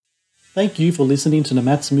Thank you for listening to the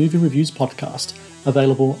Matt's Movie Reviews podcast,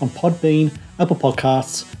 available on Podbean, Apple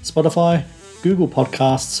Podcasts, Spotify, Google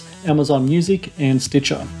Podcasts, Amazon Music, and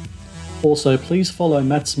Stitcher. Also, please follow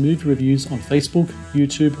Matt's Movie Reviews on Facebook,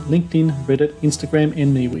 YouTube, LinkedIn, Reddit, Instagram,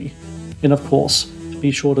 and MeWe. And of course,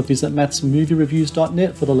 be sure to visit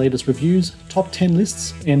mattsmoviereviews.net for the latest reviews, top 10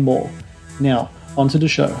 lists, and more. Now, on to the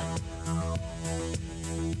show.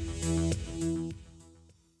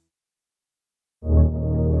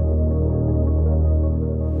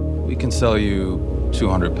 We can sell you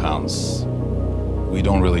 200 pounds. We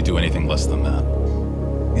don't really do anything less than that.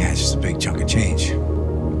 Yeah, it's just a big chunk of change.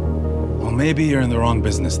 Well, maybe you're in the wrong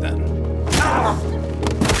business then. No,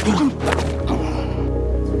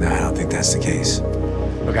 I don't think that's the case.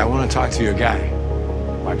 Look, I want to talk to your guy.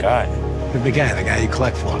 My guy? The guy you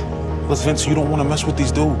collect for. Listen, Vince, you don't want to mess with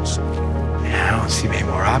these dudes. Yeah, I don't see many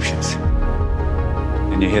more options.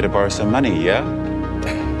 And you're here to borrow some money, yeah?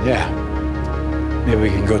 Yeah. Maybe we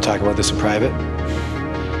can go talk about this in private?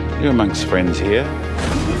 You're amongst friends here.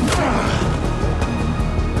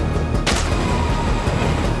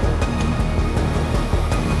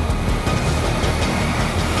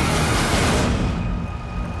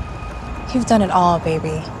 You've done it all,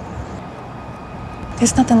 baby.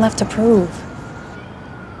 There's nothing left to prove.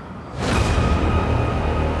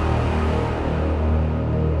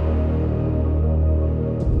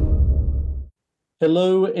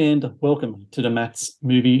 Hello and welcome to the Matt's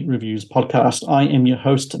Movie Reviews podcast. I am your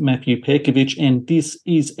host, Matthew Perkovich, and this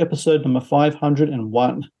is episode number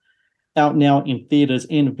 501. Out now in theaters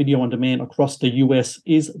and video on demand across the US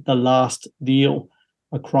is The Last Deal,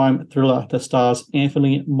 a crime thriller that stars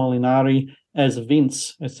Anthony Molinari as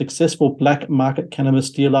Vince, a successful black market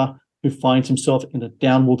cannabis dealer who finds himself in a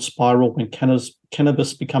downward spiral when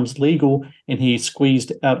cannabis becomes legal and he is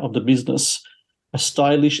squeezed out of the business. A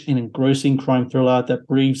stylish and engrossing crime thriller that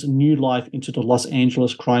breathes new life into the Los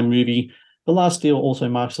Angeles crime movie. The Last Deal also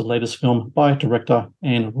marks the latest film by director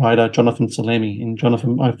and writer Jonathan Salemi. And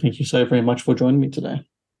Jonathan, I thank you so very much for joining me today.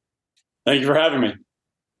 Thank you for having me.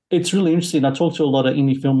 It's really interesting. I talk to a lot of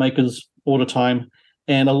indie filmmakers all the time,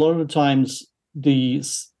 and a lot of the times the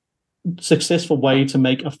successful way to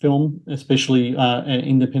make a film, especially an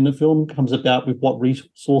independent film, comes about with what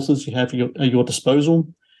resources you have at your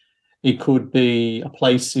disposal. It could be a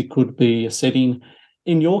place, it could be a setting.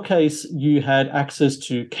 In your case, you had access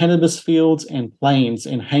to cannabis fields and planes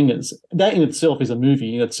and hangars. That in itself is a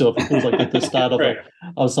movie in itself. It feels like at the start of, right.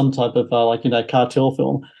 of some type of cartel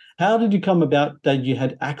film. How did you come about that you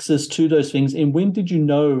had access to those things? And when did you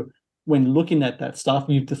know, when looking at that stuff,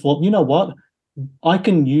 you thought, you know what, I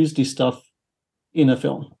can use this stuff in a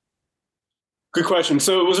film? Good question.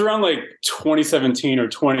 So it was around like 2017 or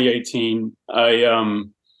 2018.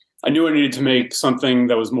 I knew I needed to make something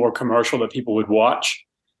that was more commercial that people would watch.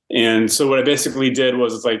 And so what I basically did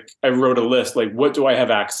was I wrote a list, what do I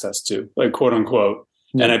have access to, quote unquote.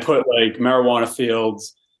 Yeah. And I put marijuana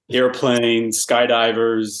fields, airplanes,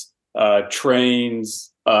 skydivers,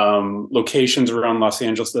 trains, locations around Los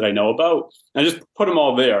Angeles that I know about. And I just put them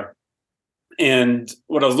all there. And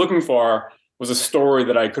what I was looking for was a story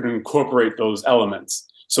that I could incorporate those elements.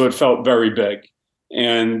 So it felt very big.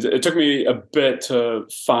 And it took me a bit to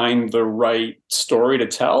find the right story to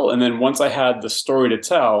tell. And then once I had the story to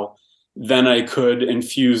tell, then I could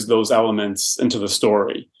infuse those elements into the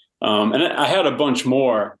story. And I had a bunch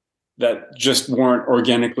more that just weren't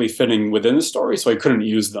organically fitting within the story, so I couldn't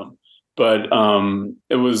use them. But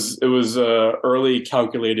it was a early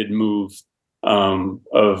calculated move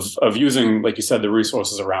of using, like you said, the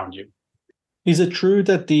resources around you. Is it true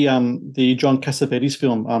that the John Cassavetes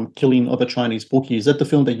film, Killing of a Chinese Bookie, is that the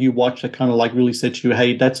film that you watched that kind of really said to you,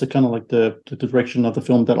 hey, that's the kind of the direction of the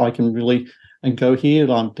film that I can really go here?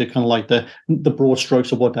 The kind of the broad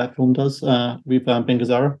strokes of what that film does with Ben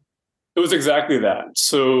Gazzara? It was exactly that.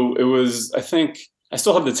 So it was, I think, I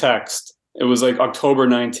still have the text. It was October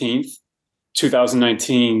 19th,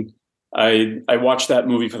 2019. I watched that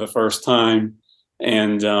movie for the first time.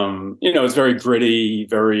 And, it's very gritty,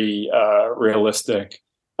 very realistic.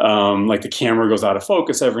 The camera goes out of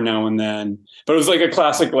focus every now and then. But it was a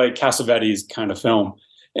classic, Cassavetes kind of film.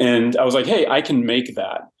 And I was like, hey, I can make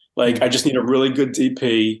that. I just need a really good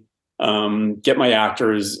DP, get my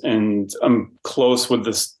actors, and I'm close with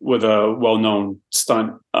a well-known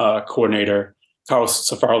stunt coordinator, Carlos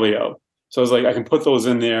Safarlio. So I was like, I can put those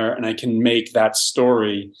in there and I can make that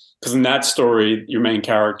story. Because in that story, your main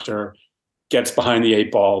character gets behind the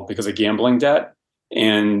 8 ball because of gambling debt,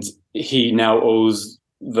 and he now owes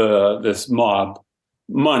this mob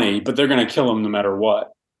money, but they're going to kill him no matter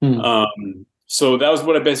what. So that was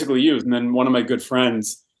what I basically used. And then one of my good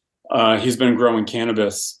friends he's been growing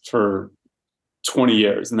cannabis for 20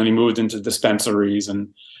 years, and then he moved into dispensaries and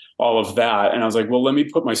all of that. And I was like, well, let me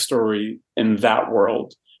put my story in that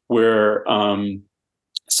world where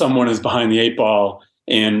someone is behind the eight ball,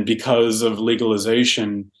 and because of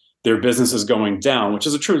legalization, their business is going down, which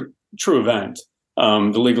is a true event.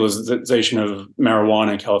 The legalization of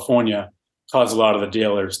marijuana in California caused a lot of the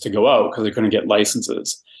dealers to go out because they couldn't get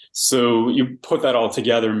licenses. So you put that all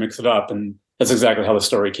together and mix it up, and that's exactly how the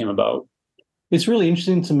story came about. It's really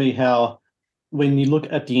interesting to me how, when you look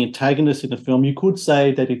at the antagonist in the film, you could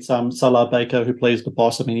say that it's Salah Baker who plays the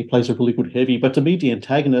boss. I mean, he plays a really good heavy, but to me, the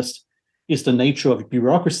antagonist is the nature of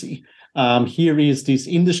bureaucracy. Here is this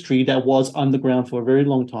industry that was underground for a very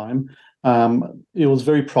long time. It was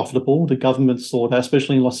very profitable. The government saw that,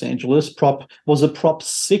 especially in Los Angeles. Prop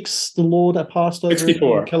 6, the law that passed over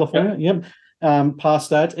 64. in California? Yep.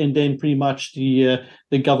 Passed that, and then pretty much the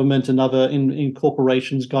government and other in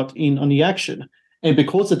corporations got in on the action. And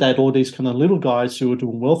because of that, all these kind of little guys who were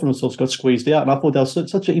doing well for themselves got squeezed out. And I thought that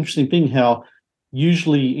was such an interesting thing, how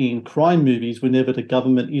usually in crime movies, whenever the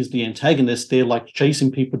government is the antagonist, they're like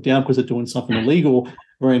chasing people down because they're doing something illegal.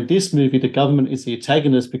 Where in this movie, the government is the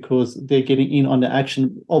antagonist because they're getting in on the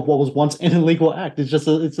action of what was once an illegal act. It's just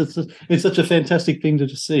it's such a fantastic thing to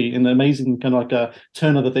just see, an amazing kind of like a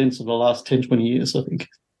turn of events of the last 10, 20 years, I think.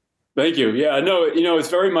 Thank you. Yeah, no, it's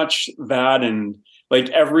very much that, and like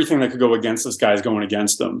everything that could go against this guy is going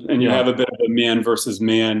against them. And you have a bit of a man versus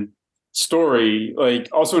man story, like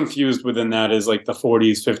also infused within that is like the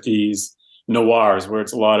 40s, 50s noirs, where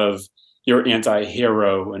it's a lot of your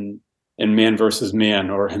anti-hero and man versus man,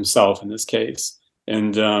 or himself in this case.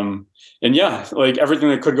 And yeah, like everything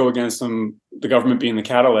that could go against them, the government being the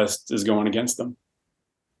catalyst, is going against them.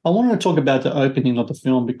 I wanted to talk about the opening of the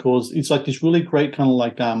film because it's like this really great kind of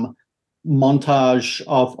like montage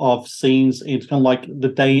of scenes. It's kind of like the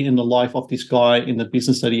day in the life of this guy in the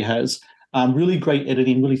business that he has. Really great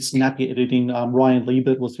editing, really snappy editing. Ryan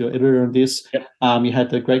Liebert was your editor on this. Yep. You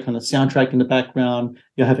had the great kind of soundtrack in the background.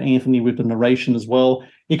 You have Anthony with the narration as well.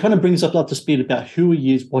 It kind of brings us up to speed about who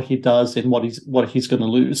he is, what he does, and what he's going to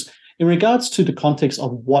lose. In regards to the context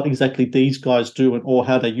of what exactly these guys do or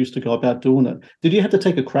how they used to go about doing it, did you have to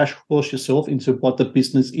take a crash course yourself into what the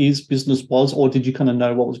business was, or did you kind of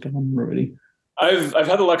know what was going on already? I've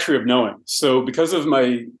had the luxury of knowing. So because of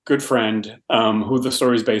my good friend, who the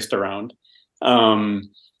story is based around,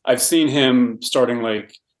 I've seen him starting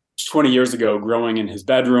like 20 years ago, growing in his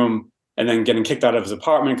bedroom and then getting kicked out of his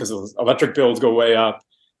apartment because his electric bills go way up,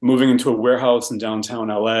 moving into a warehouse in downtown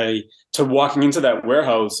LA, to walking into that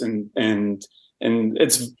warehouse. And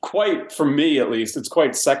it's quite, for me at least, it's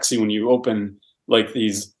quite sexy when you open like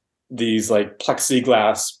these like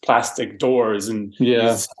plexiglass plastic doors and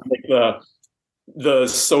like the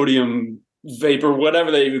sodium vapor, whatever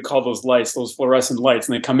they would call those lights, those fluorescent lights,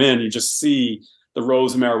 and they come in, you just see the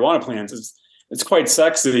rows of marijuana plants. It's quite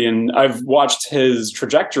sexy. And I've watched his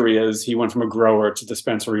trajectory as he went from a grower to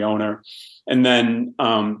dispensary owner. And then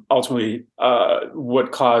ultimately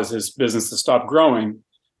what caused his business to stop growing,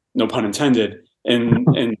 no pun intended, in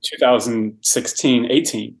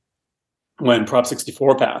 2016-18, when Prop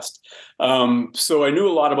 64 passed. So I knew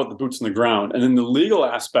a lot about the boots on the ground. And then the legal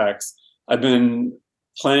aspects, I've been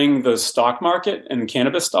playing the stock market and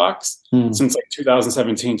cannabis stocks since like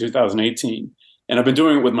 2017, 2018. And I've been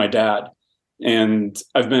doing it with my dad. And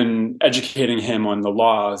I've been educating him on the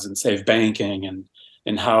laws and safe banking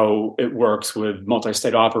and how it works with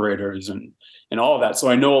multi-state operators and all of that. So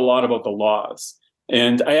I know a lot about the laws.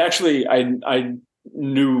 And I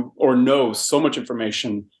knew or know so much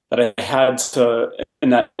information that I had to,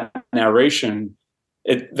 in that narration,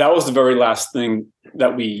 that was the very last thing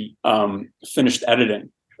that we finished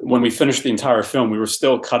editing. When we finished the entire film, we were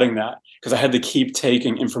still cutting that because I had to keep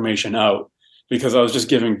taking information out because I was just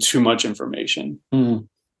giving too much information.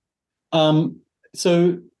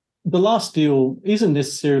 So The Last Deal isn't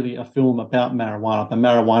necessarily a film about marijuana, but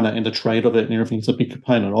marijuana and the trade of it and everything is a big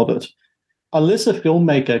component of it. Unless a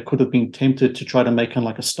filmmaker could have been tempted to try to make kind of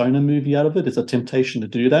like a stoner movie out of it, it's a temptation to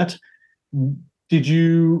do that. Did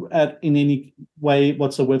you, in any way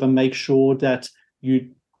whatsoever, make sure that you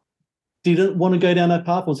didn't want to go down that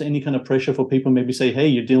path? Was there any kind of pressure for people maybe say, hey,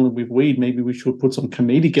 you're dealing with weed, maybe we should put some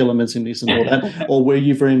comedic elements in this and all that? Or were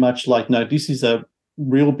you very much like, no, this is a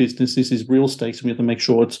real business, this is real stakes, and we have to make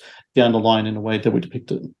sure it's down the line in a way that we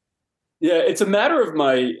depict it? Yeah, it's a matter of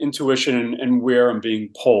my intuition and where I'm being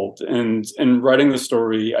pulled. And in writing the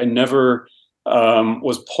story, I never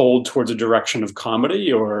was pulled towards a direction of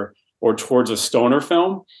comedy or towards a stoner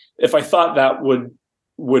film. If I thought that would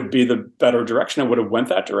be the better direction, I would have went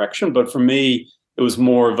that direction. But for me, it was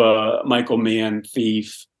more of a Michael Mann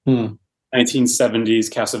thief Hmm. 1970s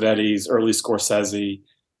Cassavetes, early Scorsese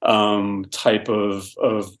type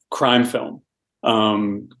of crime film.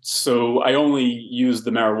 So I only use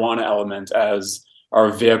the marijuana element as our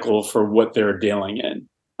vehicle for what they're dealing in.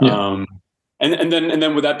 Yeah. And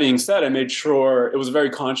then with that being said, I made sure it was a very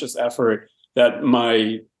conscious effort that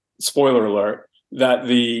my spoiler alert that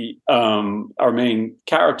the our main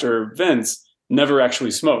character Vince never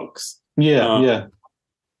actually smokes. Yeah. Yeah.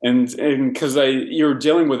 And because you're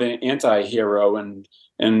dealing with an anti-hero and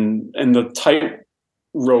the tightrope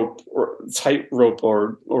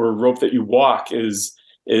or rope that you walk is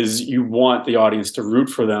you want the audience to root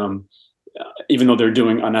for them even though they're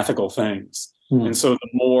doing unethical things. And so the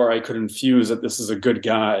more I could infuse that this is a good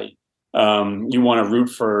guy, you want to root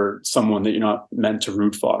for someone that you're not meant to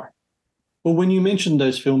root for. Well, when you mentioned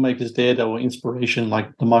those filmmakers there that were inspiration, like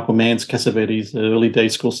the Michael Manns, Cassavetes, the early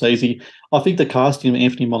days Scorsese, I think the casting of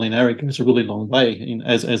Anthony Molinari goes a really long way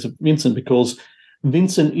as Vincent, because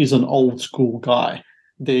Vincent is an old school guy.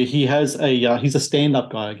 He has he's a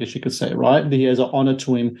stand-up guy, I guess you could say, right? He has an honor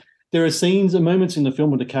to him. There are scenes and moments in the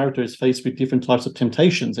film where the character is faced with different types of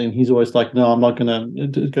temptations, and he's always like, no, I'm not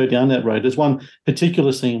going to go down that road. There's one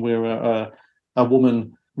particular scene where a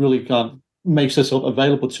woman really makes herself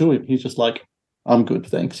available to him. He's just like, I'm good,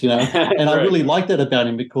 thanks, And right. I really like that about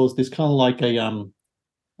him, because there's kind of like a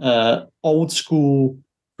old school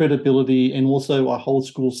credibility and also a old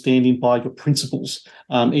school standing by your principles.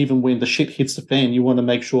 Even when the shit hits the fan, you want to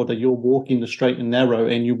make sure that you're walking the straight and narrow,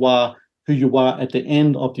 and you are who you are at the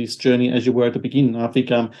end of this journey as you were at the beginning. And I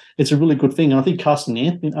think it's a really good thing. And I think casting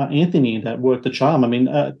Anthony in that worked the charm. I mean,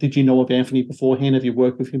 did you know of Anthony beforehand? Have you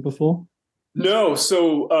worked with him before? No.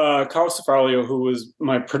 So Carlos Cefalio, who was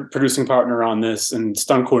my producing partner on this and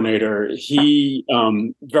stunt coordinator, he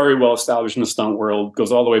very well established in the stunt world,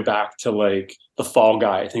 goes all the way back to like The Fall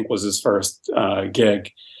Guy, I think was his first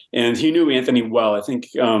gig. And he knew Anthony well, I think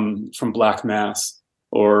from Black Mass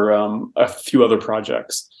or a few other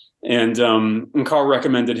projects. And Carl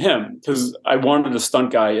recommended him because I wanted a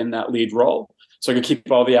stunt guy in that lead role, so I could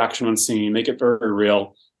keep all the action on scene, make it very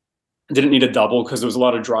real. Didn't need a double because there was a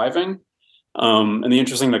lot of driving. And the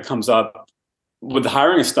interesting that comes up with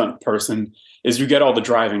hiring a stunt person is you get all the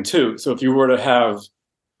driving too. So if you were to have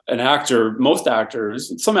an actor,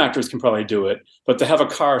 some actors can probably do it, but to have a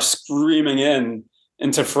car screaming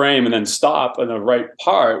into frame and then stop in the right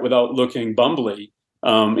part without looking bumbly,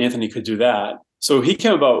 Anthony could do that. So he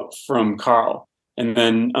came about from Carl, and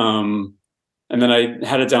then I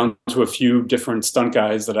had it down to a few different stunt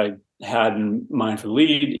guys that I had in mind for the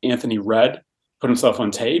lead. Anthony Red put himself on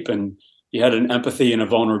tape, and he had an empathy and a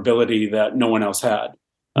vulnerability that no one else had,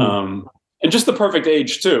 and just the perfect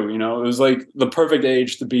age too. It was like the perfect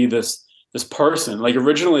age to be this person. Like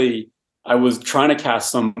originally, I was trying to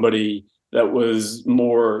cast somebody that was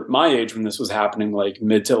more my age when this was happening, like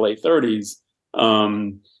mid to late 30s.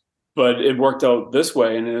 But it worked out this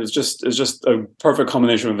way, and it was just a perfect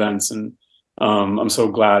combination of events, and I'm so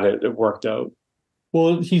glad it worked out.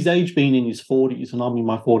 Well, his age being in his 40s, and I'm in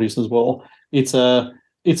my 40s as well, it's a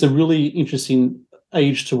really interesting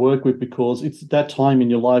age to work with, because it's that time in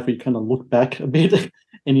your life where you kind of look back a bit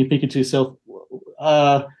and you think to yourself,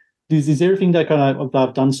 is everything that kind of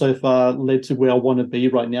I've done so far led to where I want to be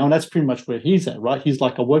right now? And that's pretty much where he's at, right? He's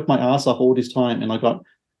like, I worked my ass off all this time, and I got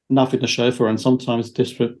nothing to show for it. And sometimes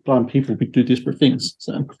desperate people do desperate things.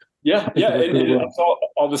 So yeah, it's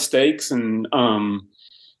all the stakes and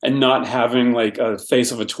not having like a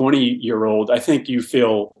face of a 20-year-old. I think you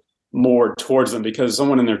feel more towards them because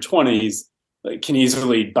someone in their 20s like, can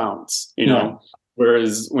easily bounce,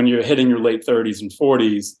 Whereas when you're hitting your late 30s and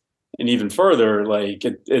 40s and even further, like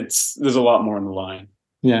there's a lot more on the line.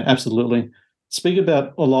 Yeah, absolutely. Speak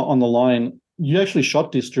about a lot on the line. You actually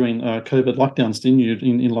shot this during COVID lockdowns, didn't you,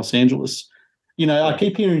 in Los Angeles? I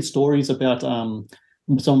keep hearing stories about some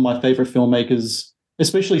of my favorite filmmakers,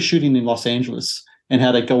 especially shooting in Los Angeles, and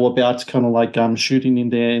how they go about kind of like shooting in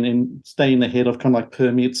there and staying ahead of kind of like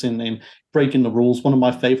permits and breaking the rules. One of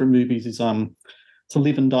my favorite movies is To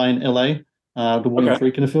Live and Die in LA, the William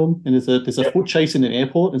Friedkin film. And there's a foot chase in an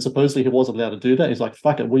airport, and supposedly he wasn't allowed to do that. He's like,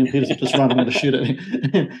 fuck it, William Peterson just run around to shoot it.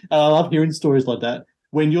 And I love hearing stories like that.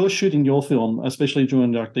 When you're shooting your film, especially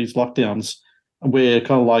during like these lockdowns, where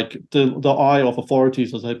kind of like the eye of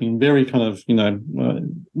authorities has been very kind of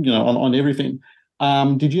on everything,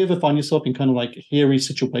 did you ever find yourself in kind of like hairy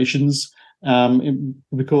situations?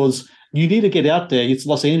 Because you need to get out there. It's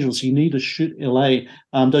Los Angeles. You need to shoot LA.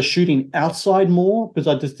 Does shooting outside more?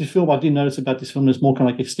 Because this film, I did notice about this film, there's more kind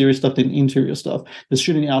of like exterior stuff than interior stuff. Does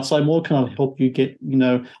shooting outside more kind of help you get,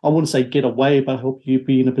 I wouldn't say get away, but help you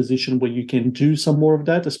be in a position where you can do some more of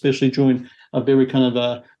that, especially during a very kind of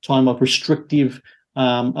a time of restrictive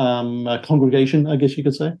congregation, I guess you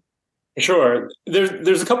could say? Sure.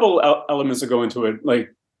 There's a couple elements that go into it,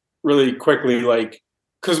 like really quickly, like,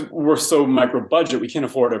 because we're so micro budget, we can't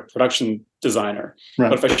afford a production designer. Right.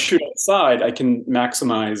 But if I shoot outside, I can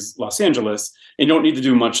maximize Los Angeles, and you don't need to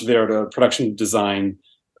do much there to production design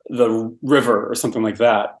the river or something like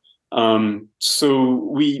that. So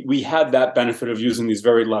we had that benefit of using these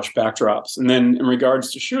very lush backdrops. And then in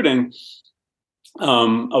regards to shooting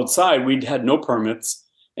outside, we'd had no permits,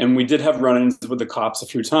 and we did have run-ins with the cops a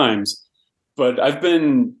few times. But I've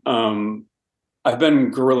been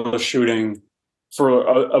guerrilla shooting for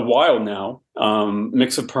a while now,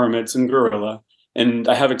 mix of permits and guerrilla, and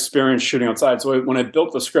I have experience shooting outside. So when I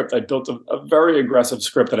built the script, I built a very aggressive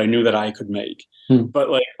script that I knew that I could make, but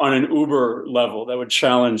like on an uber level that would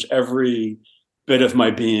challenge every bit of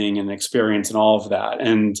my being and experience and all of that.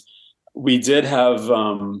 And we did have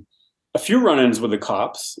a few run-ins with the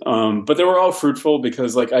cops, but they were all fruitful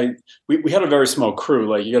because like we had a very small crew.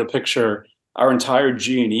 Like you got to picture our entire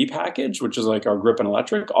G&E package, which is like our grip and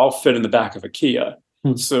electric, all fit in the back of a Kia.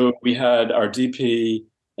 So we had our DP,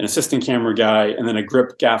 an assistant camera guy, and then a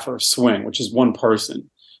grip gaffer swing, which is one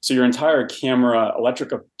person. So your entire camera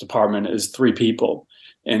electric department is 3 people.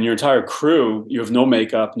 And your entire crew, you have no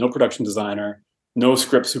makeup, no production designer, no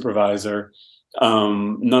script supervisor,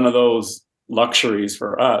 none of those luxuries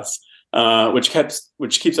for us, which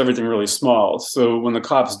keeps everything really small. So when the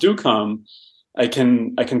cops do come, I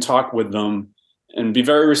can talk with them and be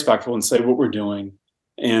very respectful and say what we're doing.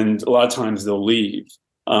 And a lot of times they'll leave.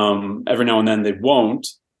 Every now and then they won't.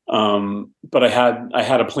 But I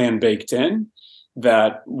had a plan baked in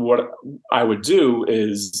that what I would do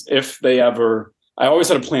is I always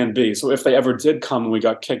had a plan B. So if they ever did come and we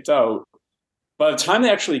got kicked out, by the time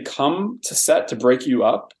they actually come to set to break you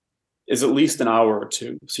up is at least an hour or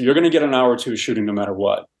two. So you're going to get an hour or two shooting no matter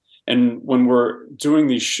what. And when we're doing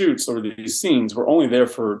these shoots or these scenes, we're only there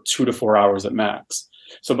for 2 to 4 hours at max.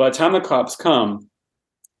 So by the time the cops come,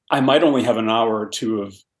 I might only have an hour or two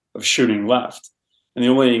of shooting left. And the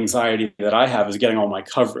only anxiety that I have is getting all my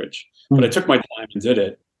coverage. But I took my time and did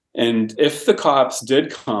it. And if the cops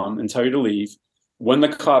did come and tell you to leave, when the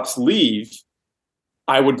cops leave,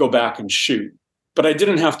 I would go back and shoot. But I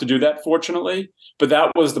didn't have to do that, fortunately. But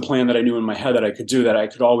that was the plan that I knew in my head that I could do, that I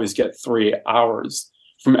could always get 3 hours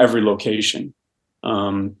from every location.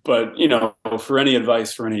 But, for any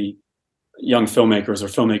advice for any young filmmakers or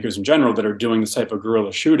filmmakers in general that are doing this type of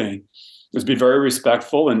guerrilla shooting, is be very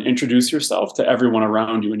respectful and introduce yourself to everyone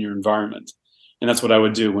around you in your environment. And that's what I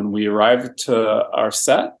would do when we arrived to our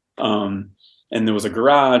set. And there was a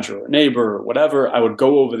garage or a neighbor or whatever, I would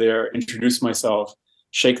go over there, introduce myself,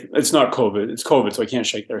 it's not COVID, it's COVID, so I can't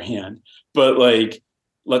shake their hand, but like,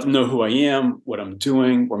 let them know who I am, what I'm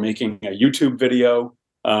doing. We're making a YouTube video.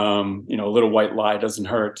 A little white lie doesn't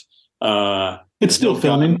hurt. It's still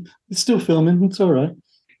filming. It's still filming. It's all right.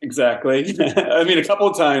 Exactly. I mean, a couple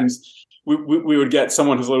of times we would get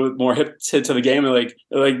someone who's a little bit more hip to the game, and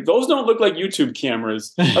like those don't look like YouTube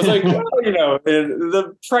cameras. I was like, well,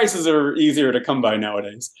 the prices are easier to come by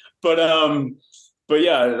nowadays. But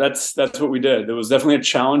yeah, that's what we did. There was definitely a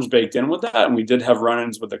challenge baked in with that, and we did have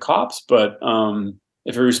run-ins with the cops. But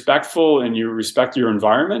if you're respectful and you respect your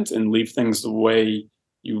environment and leave things the way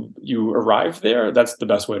you arrive there, that's the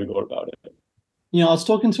best way to go about it. I was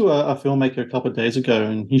talking to a filmmaker a couple of days ago,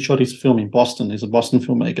 and he shot his film in Boston. He's a Boston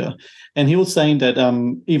filmmaker. And he was saying that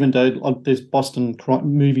even though there's Boston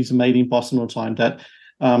movies made in Boston all the time, that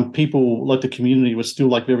people, like the community, were still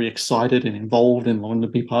like very excited and involved and wanted to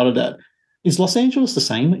be part of that. Is Los Angeles the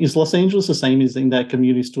same? Is Los Angeles the same as in that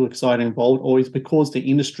community still excited and involved? Or is because the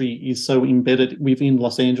industry is so embedded within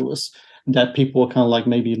Los Angeles that people are kind of like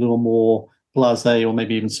maybe a little more blasé or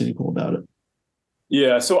maybe even cynical about it?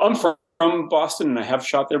 Yeah, so I'm from Boston and I have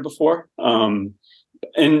shot there before.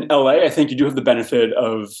 In LA, I think you do have the benefit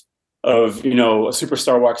of a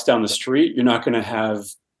superstar walks down the street, you're not going to have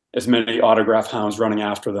as many autograph hounds running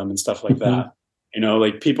after them and stuff like that.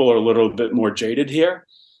 Like people are a little bit more jaded here.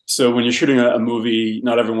 So when you're shooting a movie,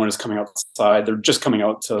 not everyone is coming outside. They're just coming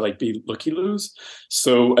out to like be looky-loos.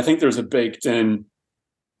 So I think there's a baked in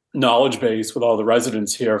knowledge base with all the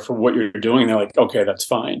residents here for what you're doing. They're like, okay, that's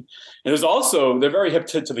fine. And there's also, they're very hip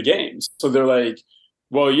to the games. So they're like,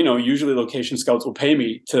 well, usually location scouts will pay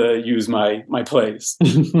me to use my place.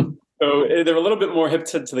 So they're a little bit more hip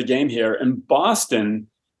to the game here. In Boston,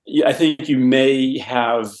 yeah, I think you may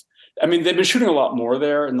have. I mean, they've been shooting a lot more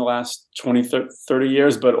there in the last 20, 30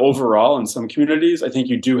 years, but overall, in some communities, I think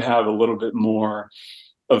you do have a little bit more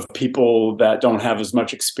of people that don't have as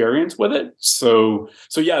much experience with it. So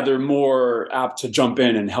yeah, they're more apt to jump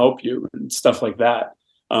in and help you and stuff like that.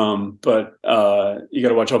 But you got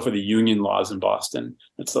to watch out for the union laws in Boston.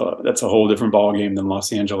 That's a whole different ballgame than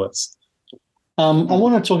Los Angeles. I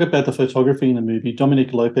want to talk about the photography in the movie.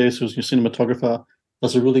 Dominic Lopez, who's your cinematographer,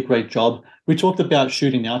 does a really great job. We talked about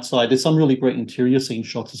shooting outside. There's some really great interior scene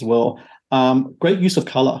shots as well. Great use of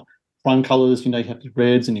color, prime colors. You have the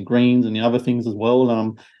reds and the greens and the other things as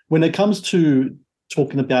well. When it comes to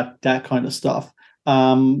talking about that kind of stuff,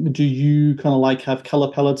 do you kind of like have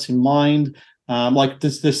color palettes in mind? Like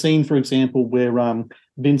this scene, for example, where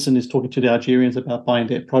Vincent is talking to the Algerians about buying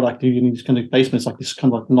their product. In these kind of basements, like this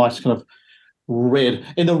kind of like nice kind of red,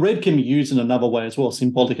 and the red can be used in another way as well,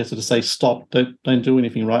 symbolic, as to say stop, don't do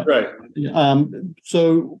anything, right? Right.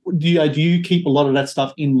 So do you keep a lot of that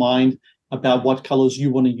stuff in mind about what colors you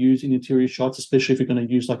want to use in interior shots, especially if you're going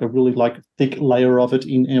to use like a really like thick layer of it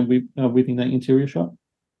within that interior shot?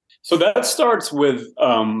 So that starts with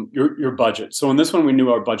your budget. So in this one, we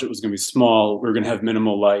knew our budget was going to be small. We were going to have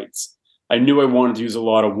minimal lights. I knew I wanted to use a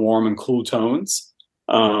lot of warm and cool tones.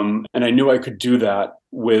 And I knew I could do that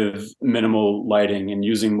with minimal lighting and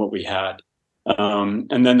using what we had.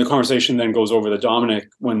 And then the conversation then goes over to Dominic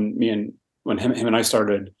when him and I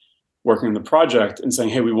started working on the project and saying,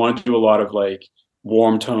 hey, we want to do a lot of like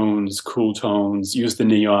warm tones, cool tones, use the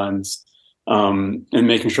neons, and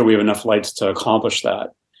making sure we have enough lights to accomplish that.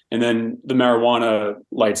 And then the marijuana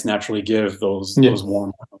lights naturally give those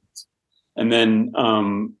warm tones. And then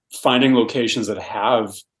finding locations that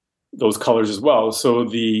have those colors as well. So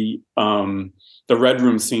the red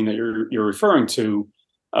room scene that you're referring to,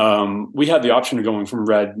 we had the option of going from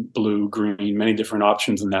red, blue, green, many different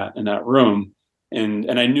options in that room.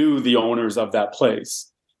 And I knew the owners of that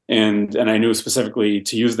place, and I knew specifically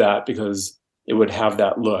to use that because it would have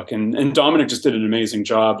that look. And Dominic just did an amazing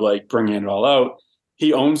job, like bringing it all out.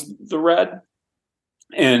 He owns the red.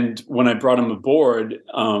 And when I brought him aboard,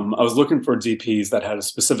 I was looking for DPs that had a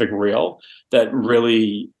specific reel that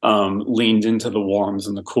really leaned into the warms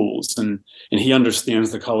and the cools. And he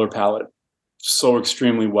understands the color palette so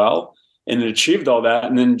extremely well. And it achieved all that.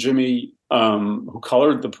 And then Jimmy, who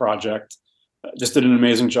colored the project, just did an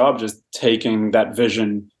amazing job just taking that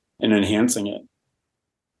vision and enhancing it.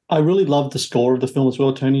 I really loved the score of the film as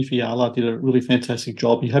well. Tony Fiala did a really fantastic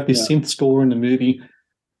job. You have this synth score in the movie.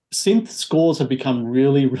 Synth scores have become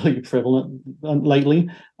really, really prevalent lately,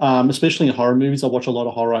 especially in horror movies. I watch a lot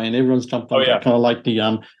of horror, and everyone's jumped on kind of like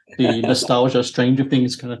the nostalgia, Stranger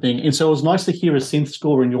Things kind of thing. And so it was nice to hear a synth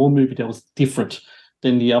score in your movie that was different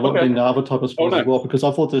than the other type of scores as well, because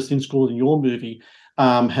I thought the synth scores in your movie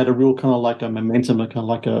had a real kind of like a momentum, a kind of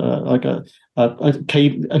like a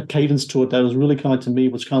cadence to it that was really kind of, to me,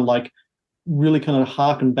 was kind of like really kind of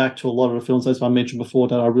harken back to a lot of the films, as I mentioned before,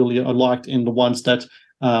 that I liked, and the ones that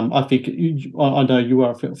I think I know you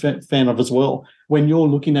are a fan of as well. When you're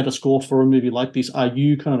looking at a score for a movie like this, are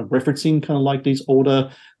you kind of referencing kind of like these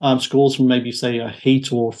older scores from maybe say a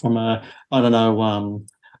Heat or from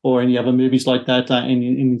or any other movies like that,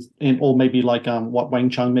 or maybe like what Wang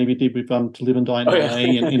Chung maybe did with To Live and Die in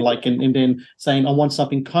LA, and then saying I want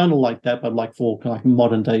something kind of like that, but like for kind of like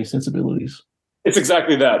modern day sensibilities? It's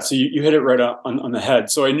exactly that. So you hit it right on the head.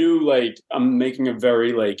 So I knew like I'm making a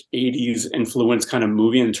very like 80s influence kind of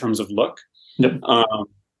movie in terms of look. Yep.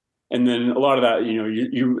 And then a lot of that,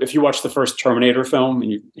 you if you watch the first Terminator film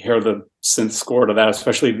and you hear the synth score to that,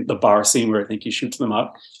 especially the bar scene where I think he shoots them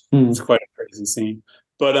up, it's quite a crazy scene.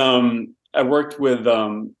 But I worked with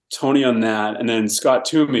Tony on that, and then Scott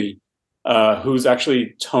Toomey, who's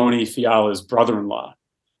actually Tony Fiala's brother-in-law.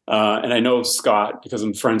 And I know Scott because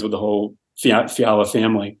I'm friends with the whole Fiala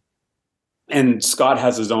family. And Scott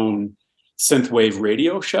has his own synthwave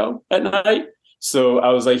radio show at night. So I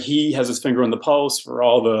was like, he has his finger on the pulse for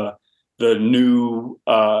all the new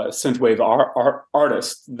synthwave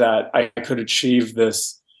artists that I could achieve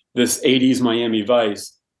this 80s Miami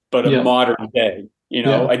Vice, but a modern day.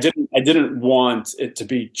 I didn't want it to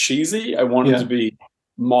be cheesy. I wanted it to be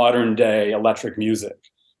modern day electric music.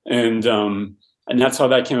 And that's how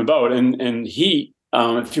that came about. And he,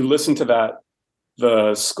 if you listen to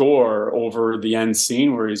the score over the end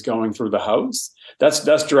scene where he's going through the house,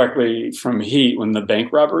 that's directly from Heat, when the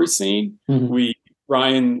bank robbery scene.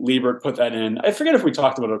 Ryan Liebert put that in. I forget if we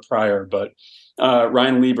talked about it prior, but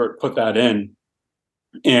Ryan Liebert put that in,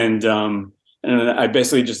 and I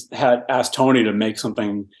basically just had asked Tony to make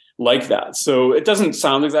something like that. So it doesn't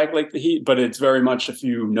sound exactly like The Heat, but it's very much, if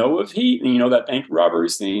you know of Heat and you know that bank robbery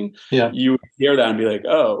scene, you hear that and be like,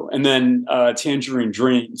 oh. And then Tangerine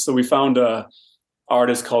Dream. So we found a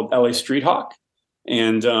artist called LA Street Hawk,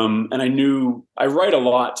 and I write a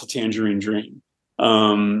lot to Tangerine Dream,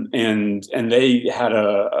 and they had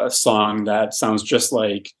a song that sounds just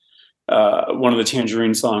like one of the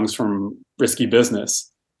Tangerine songs from Risky Business.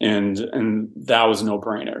 And that was a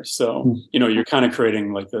no-brainer. So, you're kind of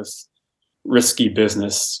creating like this Risky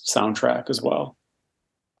Business soundtrack as well.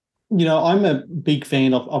 I'm a big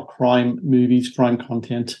fan of crime movies, crime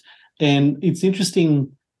content. And it's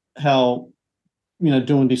interesting how,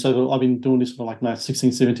 doing this I've been doing this for like now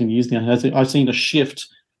 16, 17 years now. I've seen a shift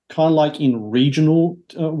kind of like in regional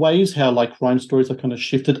ways, how like crime stories have kind of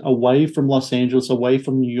shifted away from Los Angeles, away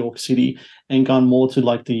from New York City, and gone more to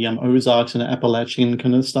like the Ozarks and Appalachian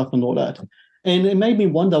kind of stuff and all that. And it made me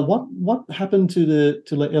wonder what happened to the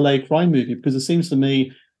LA crime movie, because it seems to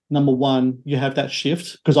me, number one, you have that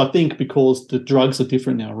shift, because I think because the drugs are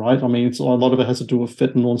different now, right? I mean, it's a lot of it has to do with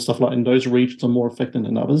fentanyl and stuff like that, and those regions are more affected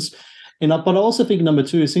than others. But I also think number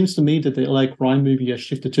two, it seems to me that the LA crime movie has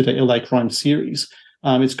shifted to the LA crime series.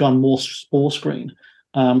 It's gone more small screen.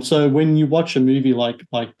 So when you watch a movie like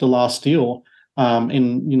The Last Deal,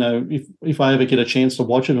 and if I ever get a chance to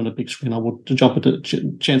watch it on a big screen, I would jump at the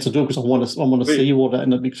chance to do it, because I want to see all that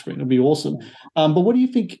in a big screen. It'd be awesome. But what do you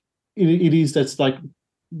think it is that's like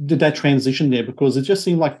did that transition there? Because it just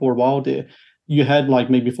seemed like for a while there, you had like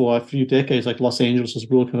maybe for a few decades, like Los Angeles is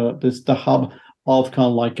really kind of the hub of kind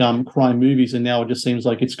of like crime movies, and now it just seems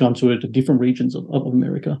like it's gone to the different regions of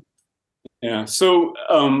America. Yeah, so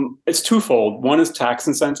it's twofold. One is tax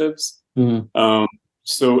incentives. Mm-hmm.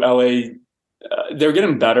 So LA, they're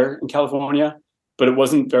getting better in California, but it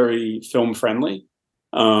wasn't very film friendly.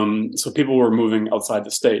 So people were moving outside the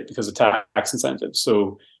state because of tax incentives.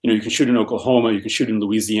 So, you can shoot in Oklahoma, you can shoot in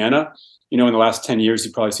Louisiana. In the last 10 years,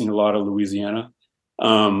 you've probably seen a lot of Louisiana, a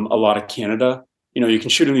lot of Canada. You can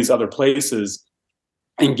shoot in these other places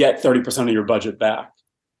and get 30% of your budget back.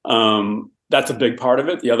 That's a big part of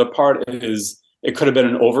it. The other part is it could have been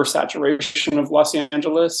an oversaturation of Los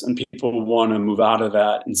Angeles, and people want to move out of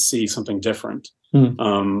that and see something different.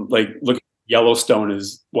 Like look, Yellowstone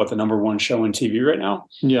is the number one show on TV right now.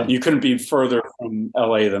 Yeah, you couldn't be further from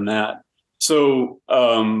LA than that. So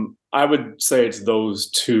I would say it's those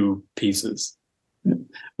two pieces.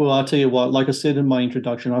 Well, I'll tell you what, like I said in my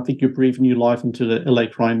introduction, I think you breathe new life into the LA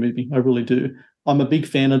crime movie. I really do. I'm a big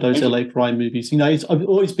fan of those LA crime movies. It's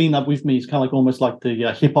always been up with me. It's kind of like almost like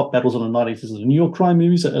the hip hop battles of the 90s. This is New York crime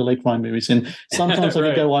movies or LA crime movies. And sometimes I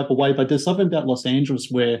can go either way, but there's something about Los Angeles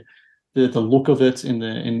where the look of it and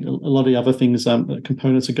a lot of the other things,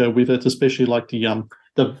 components that go with it, especially like the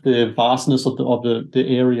vastness of the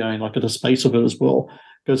area and like the space of it as well,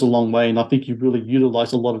 goes a long way. And I think you really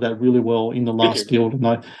utilize a lot of that really well in The Last Deal.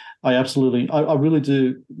 And I really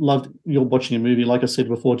do love you're watching a movie. Like I said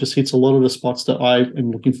before, it just hits a lot of the spots that I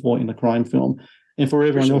am looking for in a crime film. And for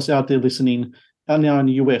everyone else out there listening, out now in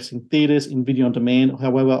the US, in theaters, in video on demand.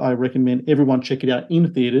 However, I recommend everyone check it out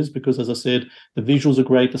in theaters because, as I said, the visuals are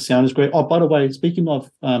great, the sound is great. Oh, by the way, speaking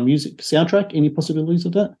of music, soundtrack, any possibilities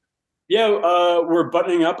of that? Yeah, we're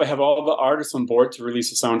buttoning up. I have all the artists on board to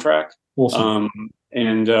release a soundtrack. Awesome.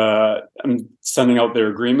 And I'm sending out their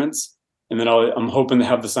agreements. And then I'm hoping to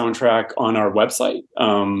have the soundtrack on our website,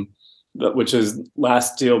 which is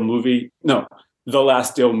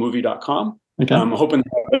thelastdealmovie.com. Okay. I'm hoping to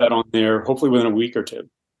have that on there, hopefully within a week or two.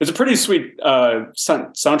 It's a pretty sweet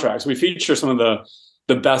soundtrack. So we feature some of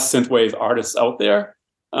the best synthwave artists out there.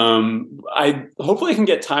 I hopefully can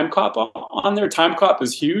get Time Cop on there. Time Cop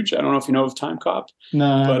is huge. I don't know if you know of Time Cop.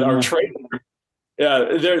 No. But our trailer,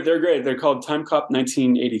 yeah, they're great. They're called Time Cop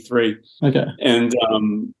 1983. Okay. And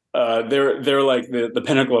they're like the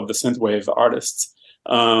pinnacle of the synthwave artists.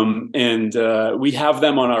 And we have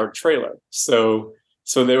them on our trailer. So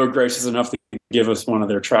they were gracious enough to give us one of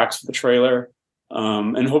their tracks for the trailer.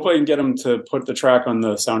 And hopefully I can get them to put the track on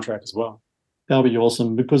the soundtrack as well. That'll be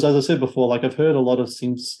awesome because, as I said before, like I've heard a lot of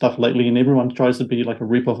stuff lately, and everyone tries to be like a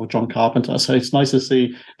ripoff of John Carpenter. So it's nice to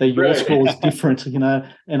see that your score is different, and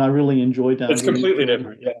I really enjoyed that. It's completely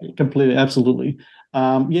different, yeah. Completely, absolutely.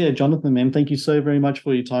 Jonathan, man, thank you so very much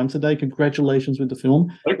for your time today. Congratulations with the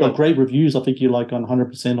film. Great reviews. I think you're like on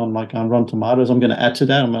 100% on like on Rotten Tomatoes. I'm going to add to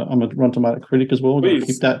that. I'm a Rotten Tomato critic as well.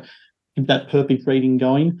 Keep that perfect rating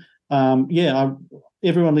going.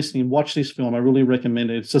 Everyone listening, watch this film. I really recommend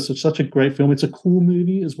it. It's just such a great film. It's a cool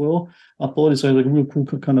movie as well. I thought it's a real cool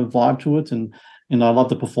kind of vibe to it, and I love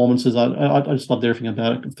the performances. I just loved everything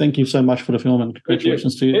about it. Thank you so much for the film, and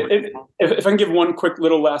congratulations to you. If I can give one quick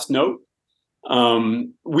little last note,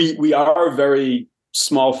 We are a very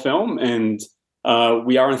small film, and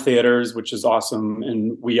we are in theaters, which is awesome,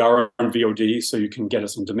 and we are on VOD, so you can get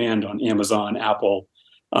us on demand on Amazon, Apple,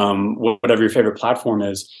 whatever your favorite platform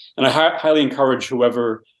is. And I highly encourage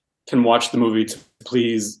whoever can watch the movie to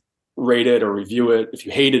please rate it or review it if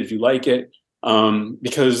you hate it, if you like it,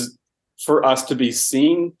 because for us to be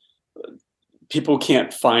seen, people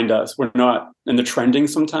can't find us. We're not in the trending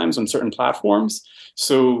sometimes on certain platforms.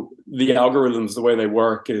 So the algorithms, the way they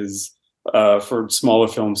work is for smaller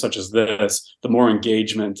films such as this, the more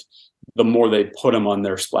engagement, the more they put them on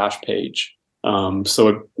their splash page.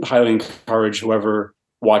 So I highly encourage whoever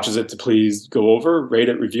watches it to please go over, rate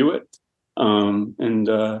it, review it. And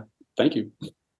thank you.